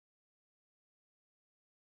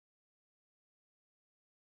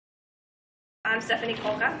I'm Stephanie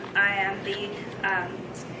Colca. I am the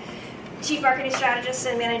Chief Marketing Strategist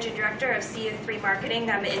and Managing Director of CO3 Marketing.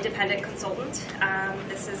 I'm an independent consultant.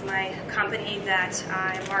 This is my company that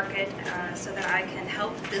I market so that I can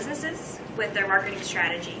help businesses with their marketing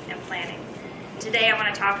strategy and planning. Today I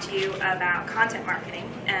want to talk to you about content marketing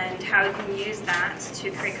and how you can use that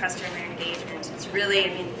to create customer engagement. It's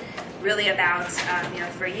really, really about,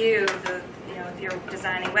 for you, if you're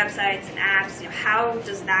designing websites and apps, how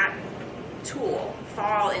does that tool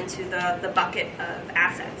fall into the bucket of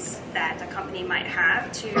assets that a company might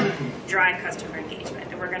have to drive customer engagement.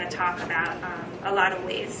 And we're going to talk about a lot of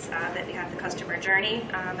ways that we have the customer journey.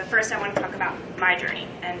 But first I want to talk about my journey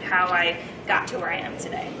and how I got to where I am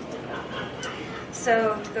today.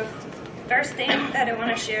 So the first thing that I want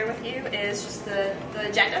to share with you is just the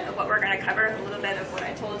agenda of what we're going to cover, a little bit of what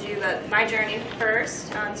I told you about my journey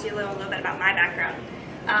first, to learn a little bit about my background.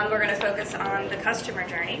 We're going to focus on the customer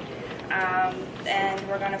journey, and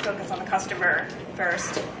we're going to focus on the customer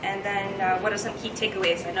first, and then what are some key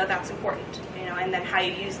takeaways? I know that's important, and then how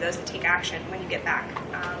you use those to take action when you get back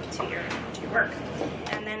to your work.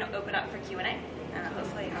 And then open up for Q&A.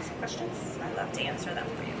 Hopefully you have some questions. I'd love to answer them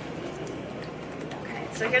for you.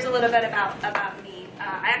 So here's a little bit about me.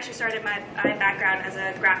 I actually started my background as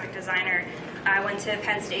a graphic designer. I went to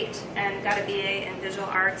Penn State and got a BA in visual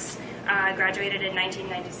arts. I graduated in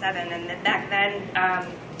 1997, and back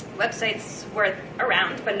then websites were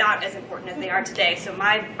around, but not as important as they are today. So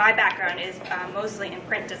my background is mostly in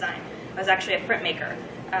print design. I was actually a printmaker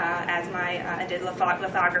I did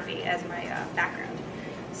lithography as my background.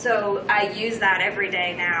 So I use that every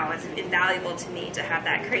day now. It's invaluable to me to have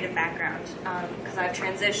that creative background because I've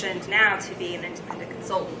transitioned now to be an independent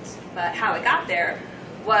consultant. But how I got there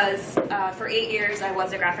was for 8 years I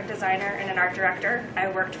was a graphic designer and an art director. I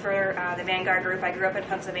worked for the Vanguard Group. I grew up in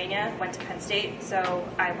Pennsylvania, went to Penn State, so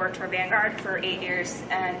I worked for Vanguard for 8 years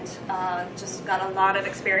and just got a lot of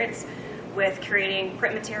experience with creating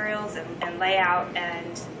print materials and layout,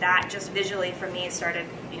 and that just visually for me started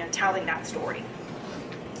telling that story.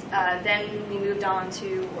 Then we moved on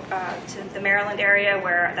to the Maryland area,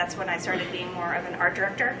 where that's when I started being more of an art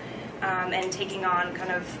director and taking on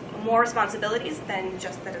kind of more responsibilities than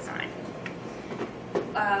just the design.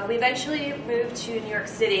 We eventually moved to New York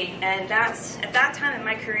City, and at that time in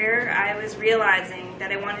my career, I was realizing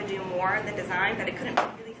that I wanted to do more than design, but I couldn't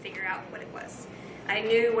really figure out what it was. I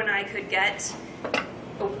knew when I could get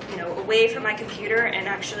away from my computer and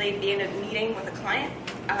actually be in a meeting with a client,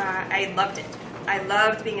 I loved it. I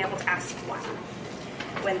loved being able to ask why.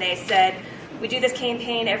 When they said, we do this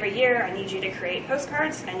campaign every year, I need you to create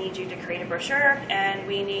postcards, I need you to create a brochure, and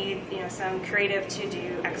we need some creative to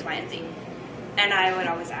do X, Y, and Z. And I would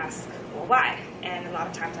always ask, well, why? And a lot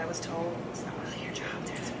of times I was told, it's not really your job,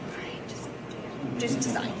 that's why, just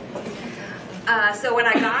design. So when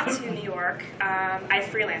I got to New York, I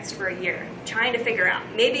freelanced for a year, trying to figure out,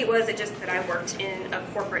 maybe it was just that I worked in a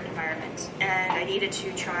corporate environment, and I needed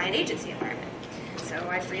to try an agency environment. So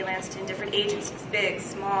I freelanced in different agencies, big,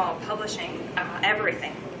 small, publishing,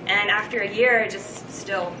 everything. And after a year, I just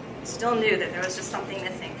still knew that there was just something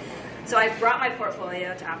missing. So I brought my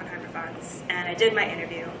portfolio to Oppenheimer Funds, and I did my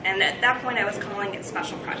interview. And at that point, I was calling it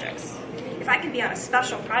special projects. If I could be on a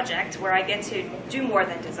special project where I get to do more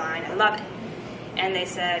than design, I love it. And they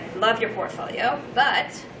said, love your portfolio,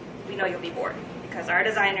 but we know you'll be bored because our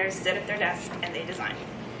designers sit at their desk and they design.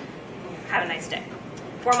 Have a nice day.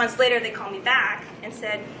 4 months later, they called me back and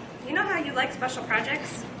said, you know how you like special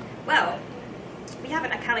projects? Well, we have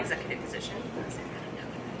an account executive position. I said, I don't know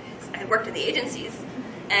what that is. I had worked in the agencies,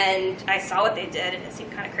 and I saw what they did, and it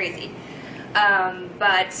seemed kind of crazy.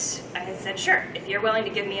 But I said, sure, if you're willing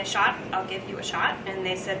to give me a shot, I'll give you a shot. And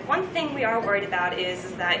they said, one thing we are worried about is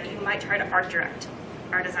that you might try to art direct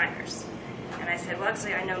our designers. And I said, well,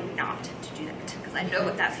 actually, I know not to do that, because I know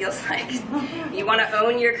what that feels like. You want to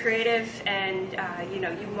own your creative, and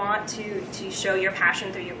you want to show your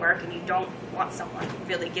passion through your work, and you don't want someone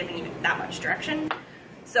really giving you that much direction.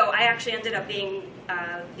 So I actually ended up being,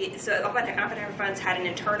 Oppenheimer Funds had an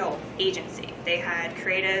internal agency. They had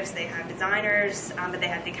creatives, they had designers, but they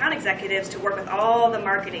had the account executives to work with all the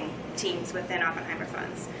marketing teams within Oppenheimer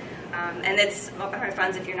Funds. And Oppenheimer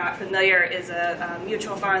Funds, if you're not familiar, is a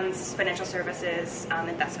mutual funds, financial services,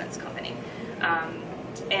 investments company.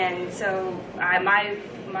 And so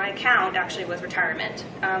my account actually was retirement,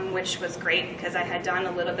 which was great because I had done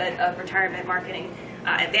a little bit of retirement marketing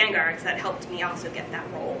at Vanguard, so that helped me also get that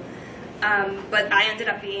role. But I ended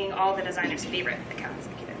up being all the designers' favorite account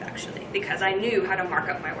executive, actually, because I knew how to mark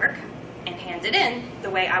up my work and hand it in the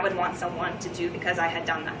way I would want someone to do because I had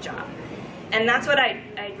done that job. And that's what I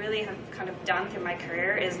really have kind of done through my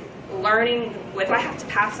career is learning, if I have to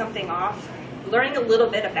pass something off, learning a little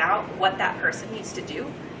bit about what that person needs to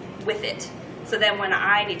do with it. So then when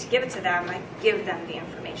I need to give it to them, I give them the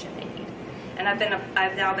information they need. And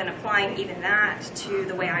I've now been applying even that to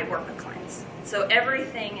the way I work with clients. So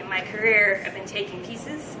everything in my career, I've been taking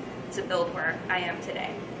pieces to build where I am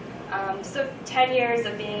today. So 10 years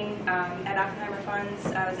of being at Oppenheimer Funds.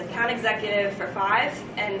 I was an account executive for 5,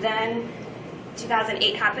 and then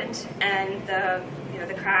 2008 happened, and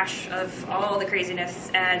the crash of all the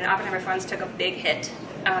craziness, and Oppenheimer Funds took a big hit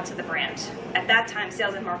to the brand. At that time,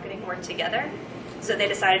 sales and marketing worked together, so they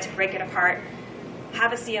decided to break it apart,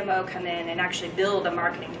 have a CMO come in, and actually build a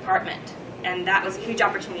marketing department. And that was a huge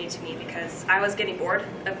opportunity to me because I was getting bored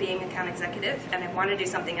of being account executive, and I wanted to do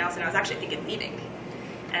something else, and I was actually thinking leaving.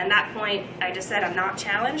 And at that point, I just said I'm not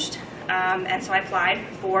challenged, and so I applied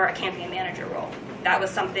for a campaign manager role. That was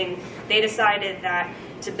something, they decided that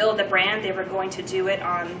to build the brand, they were going to do it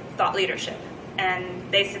on thought leadership. And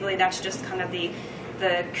basically that's just kind of the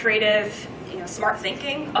creative, smart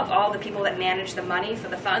thinking of all the people that manage the money for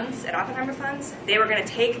the funds at Oppenheimer Funds. They were going to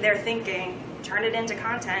take their thinking, turn it into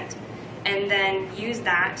content, and then use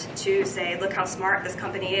that to say, look how smart this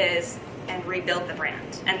company is, and rebuild the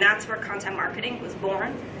brand. And that's where content marketing was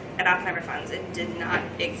born at Oppenheimer Funds. It did not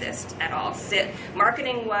exist at all.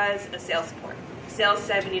 Marketing was a sales support. Sales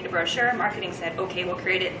said we need a brochure. Marketing said, okay, we'll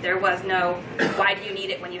create it. There was no, why do you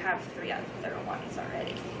need it when you have 3 other ones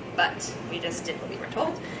already? But we just did what we were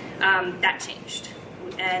told. That changed.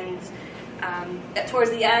 And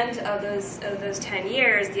towards the end of those 10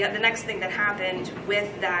 years, the next thing that happened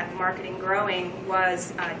with that marketing growing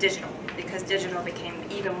was digital, because digital became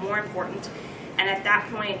even more important. And at that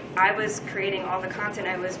point, I was creating all the content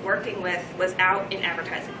I was working with was out in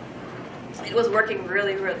advertising. It was working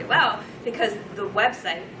really, really well because the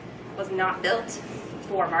website was not built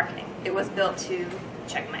for marketing. It was built to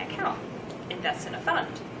check my account, invest in a fund,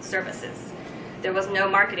 services. There was no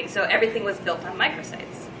marketing, so everything was built on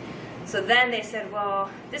microsites. So then they said, well,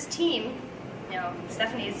 this team,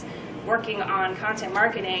 Stephanie's working on content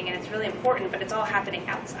marketing and it's really important, but it's all happening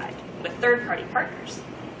outside with third-party partners.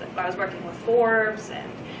 I was working with Forbes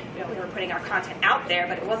and we were putting our content out there,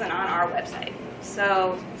 but it wasn't on our website.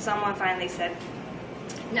 So someone finally said,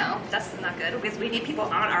 no, that's not good because we need people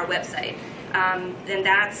on our website. And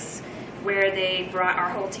that's where they brought our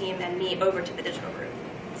whole team and me over to the digital group.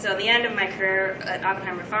 So at the end of my career at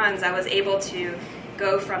Oppenheimer Funds, I was able to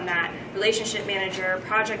go from that relationship manager,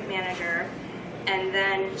 project manager, and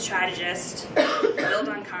then strategist, build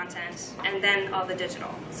on content, and then all the digital.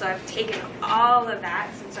 So I've taken all of that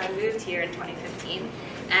since I moved here in 2015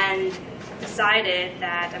 and decided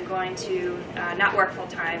that I'm going to not work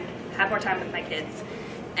full-time, have more time with my kids,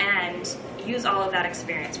 and use all of that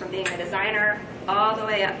experience from being a designer all the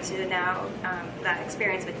way up to now that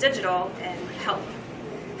experience with digital and help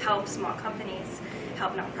small companies,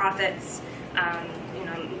 help nonprofits.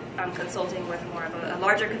 I'm consulting with more of a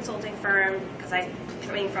larger consulting firm because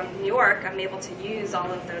coming from New York, I'm able to use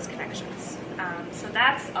all of those connections. So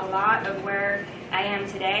that's a lot of where I am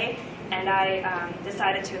today, and I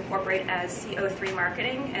decided to incorporate as CO3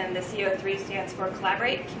 marketing, and the CO3 stands for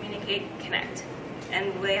Collaborate, Communicate, Connect.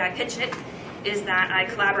 And the way I pitch it is that I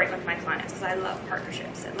collaborate with my clients because I love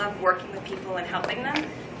partnerships. I love working with people and helping them,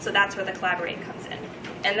 so that's where the Collaborate comes in.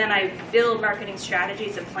 And then I build marketing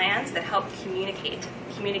strategies and plans that help communicate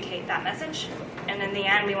that message. And in the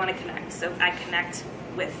end, we want to connect. So I connect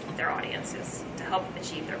with their audiences to help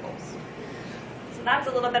achieve their goals. So that's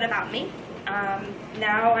a little bit about me.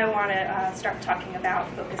 Now I want to start talking about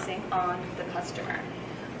focusing on the customer.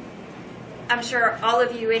 I'm sure all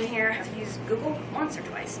of you in here have used Google once or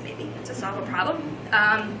twice, maybe, to solve a problem.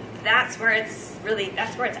 That's where it's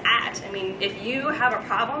at. I mean, if you have a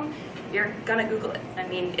problem, you're gonna Google it. I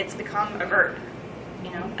mean, it's become a verb,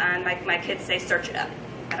 and my kids say search it up.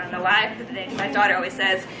 I don't know why, but my daughter always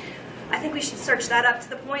says, I think we should search that up to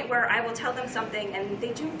the point where I will tell them something and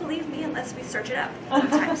they don't believe me unless we search it up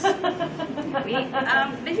sometimes.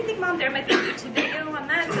 Maybe think, Mom, there might be a YouTube video on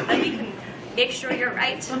that so that we can make sure you're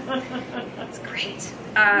right. It's great.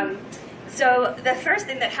 So the first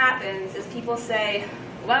thing that happens is people say,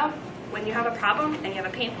 well, when you have a problem and you have a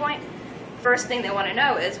pain point, first thing they want to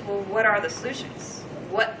know is, well, what are the solutions?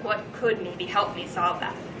 What could maybe help me solve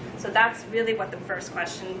that? So that's really what the first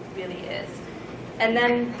question really is. And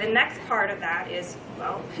then the next part of that is,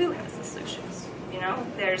 well, who has the solutions?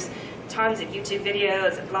 There's tons of YouTube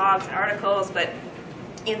videos and blogs and articles, but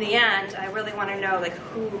in the end, I really want to know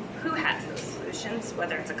who has those solutions,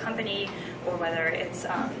 whether it's a company or whether it's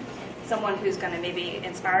someone who's going to maybe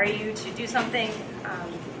inspire you to do something.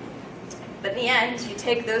 But in the end, you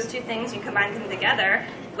take those two things, you combine them together,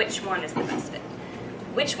 which one is the best fit?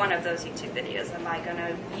 Which one of those YouTube videos am I going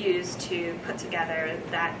to use to put together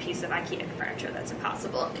that piece of IKEA furniture that's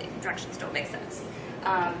impossible? The directions don't make sense.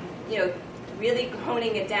 You know, really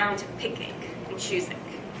honing it down to picking and choosing.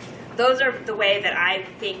 Those are the way that I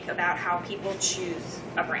think about how people choose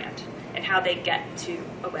a brand and how they get to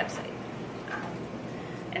a website.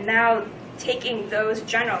 And now, taking those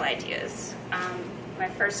general ideas, my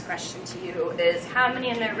first question to you is, how many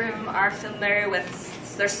in the room are familiar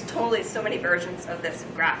with, there's totally so many versions of this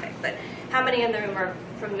graphic, but how many in the room are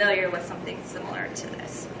familiar with something similar to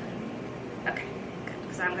this? Okay,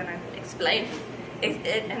 because I'm going to explain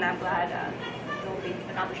it, and I'm glad there will be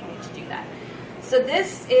an opportunity to do that. So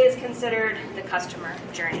this is considered the customer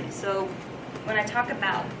journey. So when I talk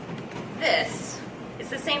about this, it's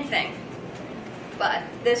the same thing, but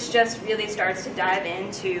this just really starts to dive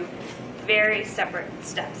into very separate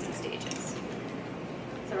steps and stages.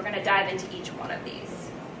 So we're going to dive into each one of these.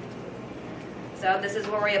 So this is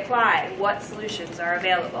where we apply what solutions are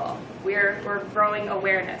available. We're growing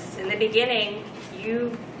awareness. In the beginning,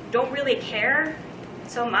 you don't really care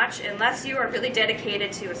so much unless you are really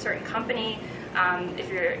dedicated to a certain company. If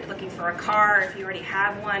you're looking for a car, if you already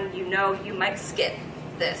have one, you know you might skip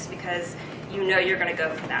this because you know you're going to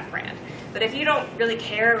go for that brand. But if you don't really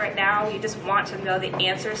care right now, you just want to know the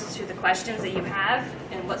answers to the questions that you have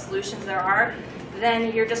and what solutions there are,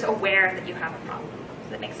 then you're just aware that you have a problem.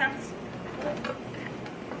 Does that make sense?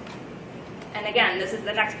 And again, this is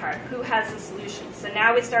the next part. Who has the solution? So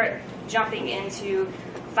now we start jumping into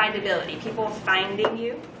findability. People finding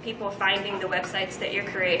you, people finding the websites that you're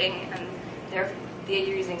creating, and you're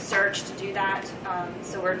using search to do that.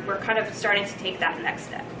 So we're kind of starting to take that next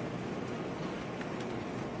step.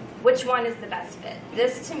 Which one is the best fit?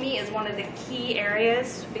 This, to me, is one of the key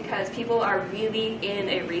areas because people are really in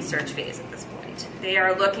a research phase at this point. They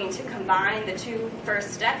are looking to combine the two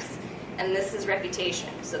first steps, and this is reputation.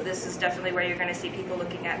 So this is definitely where you're going to see people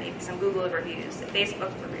looking at maybe some Google reviews,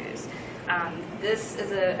 Facebook reviews. This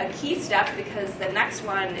is a key step because the next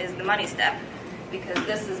one is the money step, because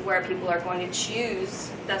this is where people are going to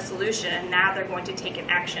choose the solution, and now they're going to take an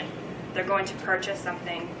action. They're going to purchase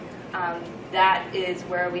something. That is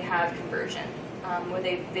where we have conversion, where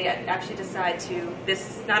they actually decide to,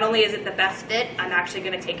 this not only is it the best fit, I'm actually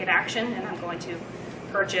going to take an action and I'm going to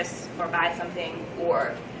purchase or buy something,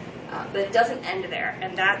 or but it doesn't end there.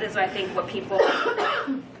 And that is, I think, what people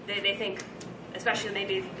they think, especially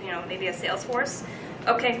maybe a sales force.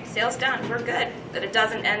 Okay, sales done, we're good, but it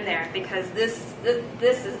doesn't end there because this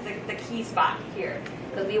is the key spot here.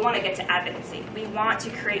 Because we want to get to advocacy. We want to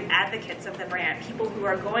create advocates of the brand, people who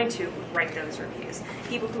are going to write those reviews,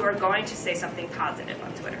 people who are going to say something positive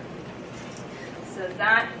on Twitter. So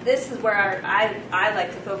this is where I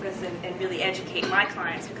like to focus and really educate my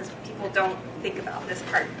clients, because people don't think about this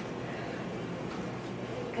part.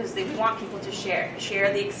 Because they want people to share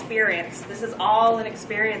the experience. This is all an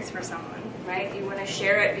experience for someone, right? You want to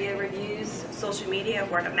share it via reviews, social media,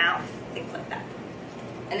 word of mouth, things like that.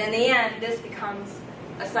 And in the end, this becomes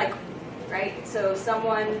a cycle, right? So if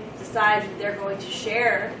someone decides that they're going to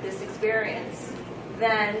share this experience,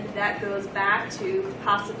 then that goes back to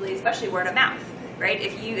possibly, especially word of mouth, right?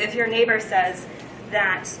 If your neighbor says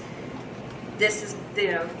that this is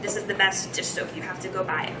the best dish soap, you have to go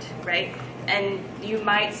buy it, right? And you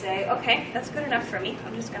might say, okay, that's good enough for me,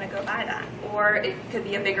 I'm just going to go buy that. Or it could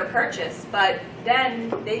be a bigger purchase, but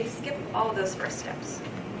then they skip all of those first steps.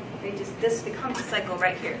 This becomes a cycle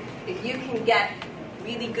right here. If you can get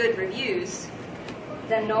really good reviews,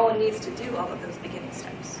 then no one needs to do all of those beginning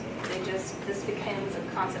steps. This becomes a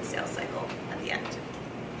constant sales cycle at the end.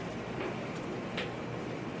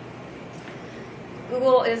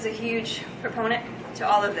 Google is a huge proponent to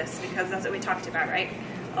all of this because that's what we talked about, right?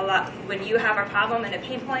 A lot. When you have a problem and a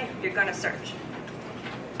pain point, you're going to search.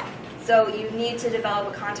 So you need to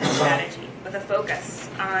develop a content strategy with a focus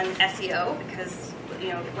on SEO, because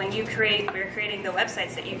when you're creating the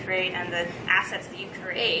websites that you create and the assets that you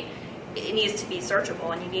create, it needs to be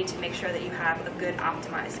searchable, and you need to make sure that you have a good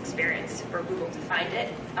optimized experience for Google to find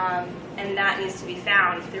it, and that needs to be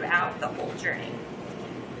found throughout the whole journey.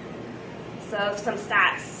 So some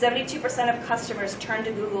stats: 72% of customers turn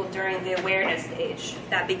to Google during the awareness stage,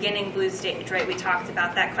 that beginning blue stage, right? We talked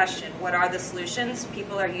about that question. What are the solutions?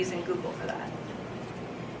 People are using Google for that.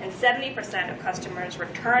 And 70% of customers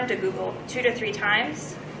return to Google 2 to 3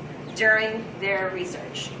 times during their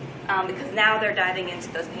research, because now they're diving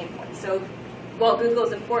into those pain points. So while Google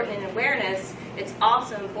is important in awareness, it's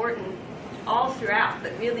also important all throughout,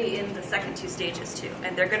 but really in the second 2 stages too.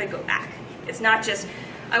 And they're going to go back. It's not just,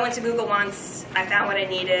 I went to Google once I found what I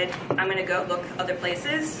needed, I'm going to go look other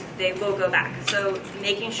places, they will go back. So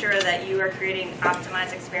making sure that you are creating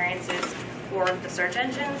optimized experiences for the search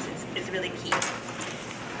engines is really key.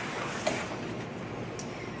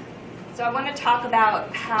 So I want to talk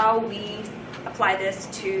about how we apply this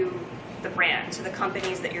to the brand, to the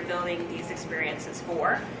companies that you're building these experiences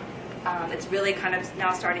for. It's really kind of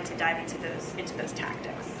now starting to dive into those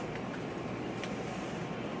tactics.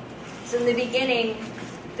 So in the beginning,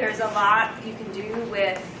 there's a lot you can do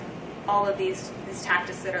with all of these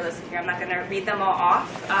tactics that are listed here. I'm not going to read them all off,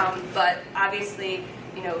 but obviously,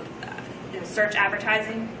 search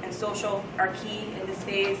advertising and social are key in this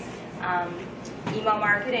phase. Email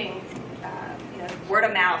marketing, word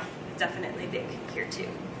of mouth is definitely big here too.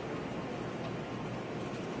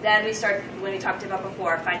 Then we start, when we talked about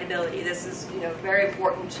before, findability. This is very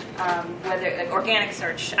important. Whether like organic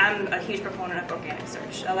search, I'm a huge proponent of organic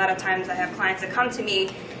search. A lot of times I have clients that come to me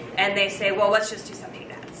and they say, well, let's just do some paid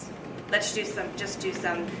ads. Let's do some paid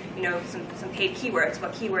keywords.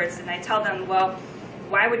 What keywords? And I tell them, well,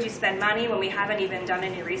 why would you spend money when we haven't even done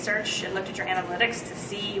any research and looked at your analytics to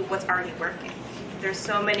see what's already working? There's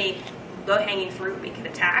so many low-hanging fruit we could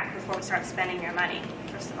attack before we start spending your money.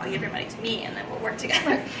 First of all, give your money to me, and then we'll work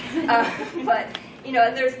together. But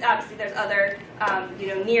there's other.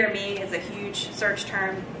 Near me is a huge search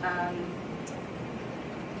term, and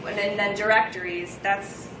then directories.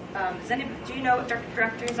 That's do you know what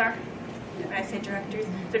directories are? When I say directories,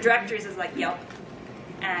 the directories is like Yelp,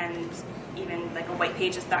 and even like a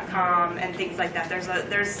whitepages.com and things like that.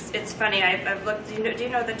 It's funny. I've looked. Do you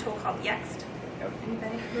know the tool called Yext?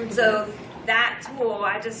 Anybody? So that tool,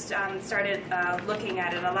 I just started looking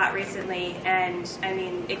at it a lot recently, and I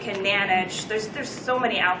mean, it can manage. There's so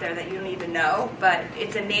many out there that you don't even know, but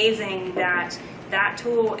it's amazing that that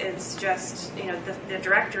tool is just the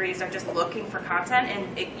directories are just looking for content,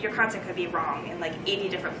 and your content could be wrong in like 80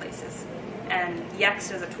 different places. And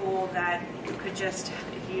Yext is a tool that you could just,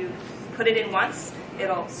 if you put it in once,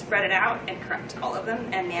 it'll spread it out and correct all of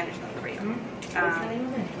them and manage them for you. What's the name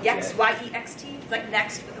of it? Yext, Y-E-X-T, it's like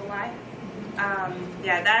next with a Y.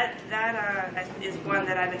 That is one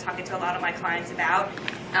that I've been talking to a lot of my clients about.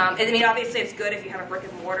 And I mean, obviously it's good if you have a brick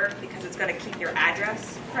and mortar because it's going to keep your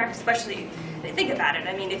address correct, especially, think about it,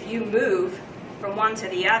 I mean, if you move from one to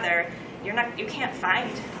the other, you can't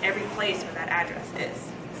find every place where that address is.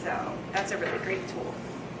 So that's a really great tool.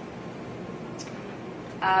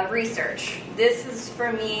 Research. This is,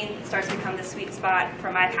 for me, starts to become the sweet spot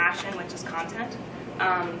for my passion, which is content.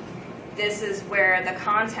 This is where the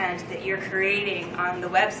content that you're creating on the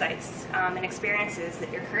websites and experiences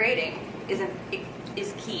that you're creating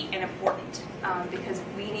is key and important because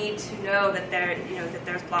we need to know that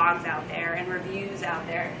there's blogs out there and reviews out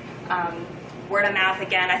there. Word of mouth,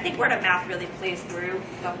 again, I think word of mouth really plays through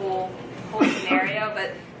the whole scenario,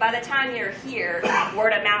 but by the time you're here,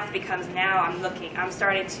 word of mouth becomes I'm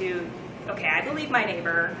starting to, okay, I believe my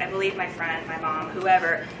neighbor, I believe my friend, my mom,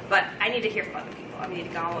 whoever, but I need to hear from other people. I need to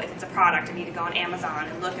go, if it's a product, I need to go on Amazon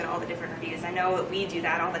and look at all the different reviews. I know that we do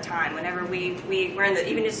that all the time. Whenever we're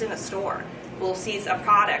even just in the store, we'll see a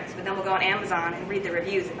product, but then we'll go on Amazon and read the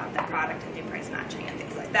reviews about that product and do price matching and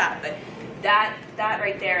things like that. But that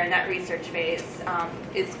right there in that research phase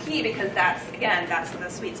is key because that's the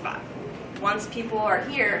sweet spot. Once people are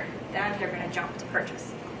here, then they're going to jump to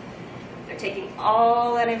purchase. They're taking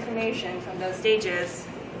all that information from those stages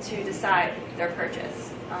to decide their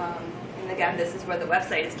purchase. And again, this is where the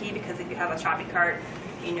website is key because if you have a shopping cart,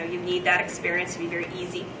 you need that experience to be very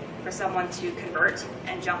easy for someone to convert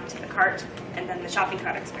and jump to the cart, and then the shopping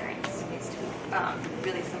cart experience needs to be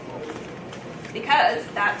really simple because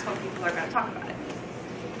that's when people are going to talk about it.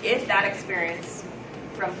 If that experience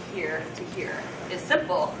from here to here is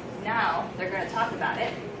simple, now they're going to talk about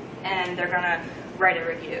it and they're going to write a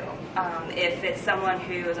review. If it's someone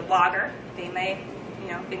who is a blogger, they may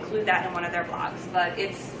include that in one of their blogs. But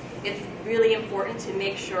it's really important to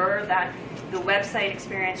make sure that the website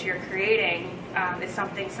experience you're creating is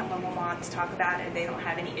something someone will want to talk about and they don't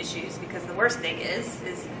have any issues, because the worst thing is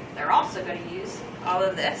they're also going to use all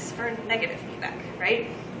of this for negative feedback, right?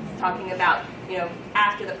 It's talking about,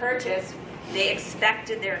 after the purchase, they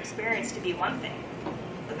expected their experience to be one thing.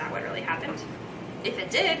 Was that what really happened? If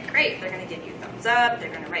it did, great, they're going to give you a thumbs up,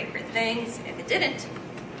 they're going to write great things. If it didn't,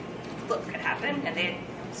 flip could happen, and they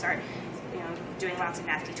start doing lots of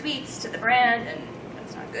nasty tweets to the brand, and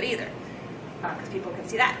that's not good either, because people can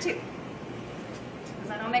see that too. Does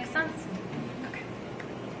that all make sense? Okay.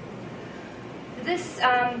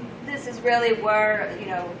 This is really where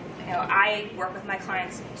I work with my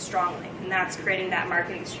clients strongly, and that's creating that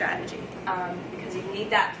marketing strategy, because you need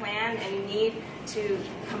that plan and you need to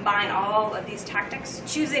combine all of these tactics.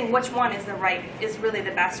 Choosing which one is really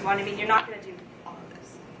the best one. I mean, you're not going to do all of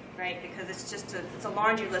this, right? Because it's a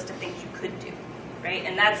laundry list of things you could do, right?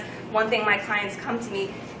 And that's one thing my clients come to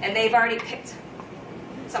me and they've already picked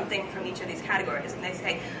something from each of these categories, and they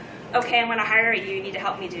say, okay, I'm going to hire you. You need to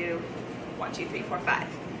help me do 1, 2, 3, 4, 5.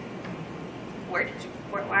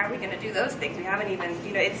 Why are we going to do those things? We haven't even,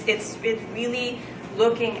 it's really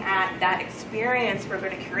looking at that experience we're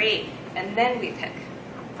going to create, and then we pick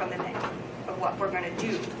from the menu of what we're going to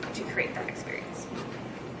do to create that experience.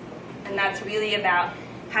 And that's really about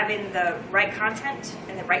having the right content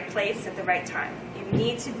in the right place at the right time. You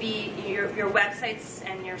need to be, your websites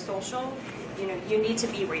and your social, you need to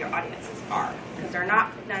be where your audiences are, because they're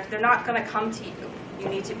not going to come to you. You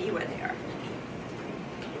need to be where they are.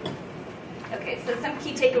 Okay, so some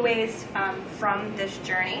key takeaways from this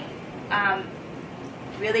journey.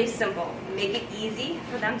 Really simple. Make it easy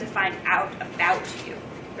for them to find out about you,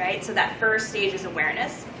 right? So that first stage is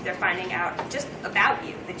awareness. They're finding out just about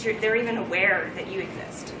you, that they're even aware that you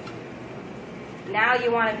exist. Now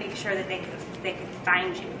you want to make sure that they can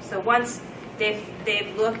find you. So once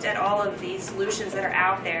they've looked at all of these solutions that are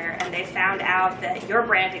out there, and they found out that your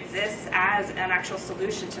brand exists as an actual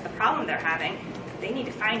solution to the problem they're having, they need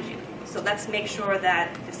to find you. So let's make sure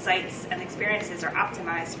that the sites and experiences are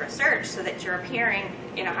optimized for search so that you're appearing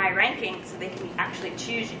in a high ranking so they can actually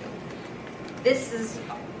choose you.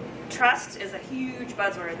 Trust is a huge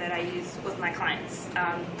buzzword that I use with my clients.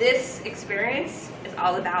 This experience is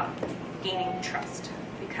all about gaining trust,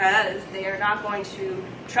 because they are not going to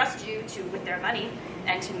trust you with their money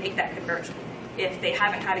and to make that conversion if they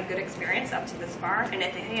haven't had a good experience up to this far, and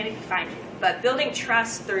if they can't find you. But building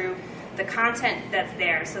trust through the content that's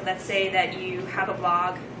there. So let's say that you have a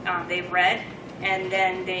blog they've read, and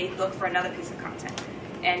then they look for another piece of content,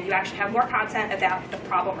 and you actually have more content about the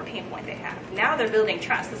problem or pain point they have. Now they're building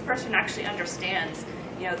trust. This person actually understands,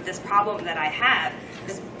 this problem that I have,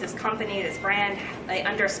 this company, this brand, they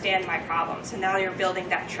understand my problem. So now you're building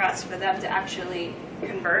that trust for them to actually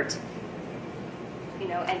convert,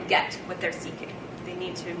 and get what they're seeking. They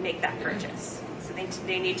need to make that purchase. So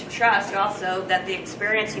they need to trust also that the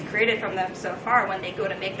experience you've created from them so far, when they go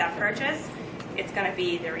to make that purchase, it's going to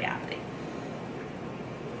be the reality.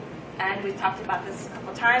 And we've talked about this a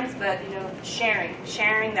couple times, but sharing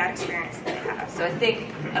that experience that they have. So I think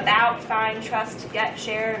about, find, trust, get,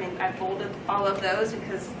 share. I mean, I've bolded all of those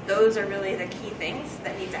because those are really the key things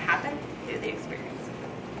that need to happen through the experience.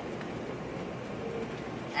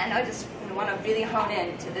 And I just want to really hone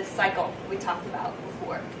in to this cycle we talked about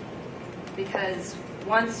before. Because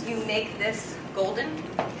once you make this golden,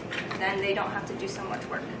 then they don't have to do so much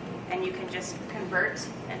work. And you can just convert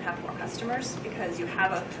and have more customers because you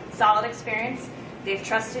have a solid experience, they've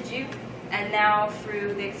trusted you, and now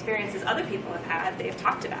through the experiences other people have had, they've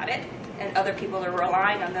talked about it, and other people are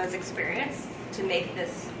relying on those experiences to make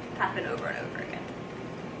this happen over and over again.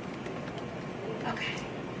 Okay.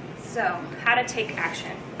 So, how to take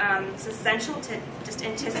action. It's essential to just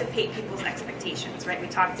anticipate people's expectations, right? We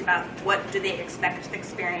talked about what do they expect the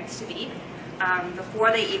experience to be.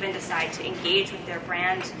 Before they even decide to engage with their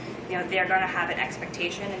brand, they're going to have an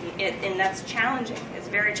expectation, and that's challenging. It's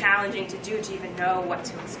very challenging to do, to even know what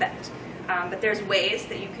to expect. But there's ways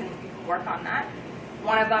that you can work on that.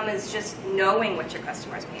 One of them is just knowing what your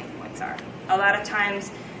customers' pain points are. A lot of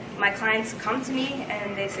times, my clients come to me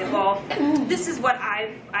and they say, well, this is what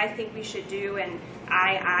I think we should do, and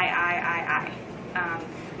I.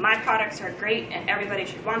 My products are great and everybody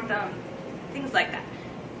should want them, things like that.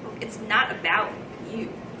 It's not about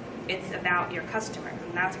you, it's about your customers.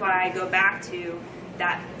 And that's why I go back to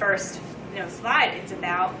that first slide. It's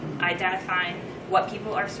about identifying what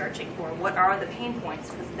people are searching for, what are the pain points,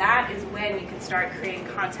 because that is when you can start creating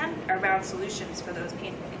content around solutions for those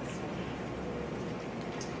pain points.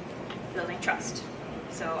 Building trust.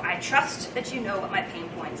 So I trust that you know what my pain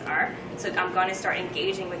points are, so I'm going to start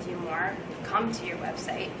engaging with you more, come to your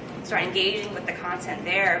website, start engaging with the content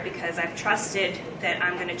there, because I've trusted that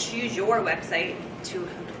I'm going to choose your website to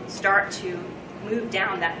start to move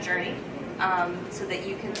down that journey, so that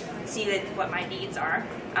you can see what my needs are.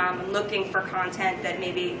 I'm looking for content that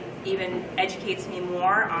maybe even educates me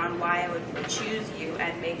more on why I would choose you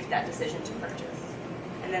and make that decision to purchase.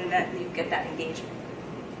 And then that you get that engagement.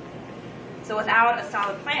 So without a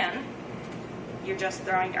solid plan, you're just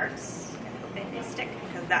throwing darts and hoping they stick,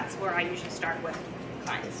 because that's where I usually start with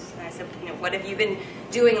clients. And I said, what have you been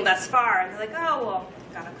doing thus far? And they're like, oh, well,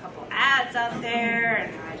 I've got a couple ads out there,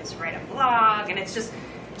 and I just write a blog, and it's just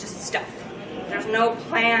stuff. There's no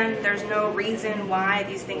plan, there's no reason why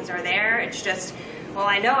these things are there. It's just, well,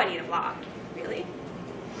 I know I need a blog. Really?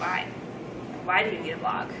 Why? Why do you need a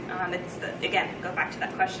blog? Again, go back to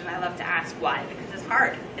that question I love to ask, why? Because it's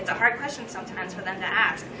hard. It's a hard question sometimes for them to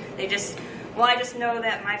ask. They just, well, I just know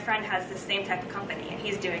that my friend has the same type of company and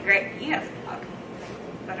he's doing great. He has a blog.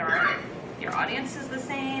 But are your audiences the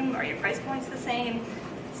same? Are your price points the same?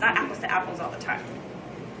 It's not apples to apples all the time.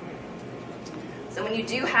 So when you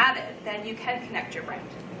do have it, then you can connect your brand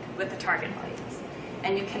with the target audience,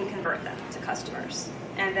 and you can convert them to customers.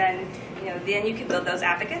 And then, then you can build those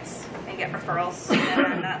advocates and get referrals,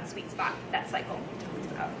 and then that sweet spot, that cycle we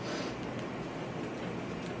talked about.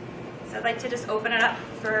 So I'd like to just open it up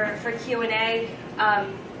for Q&A.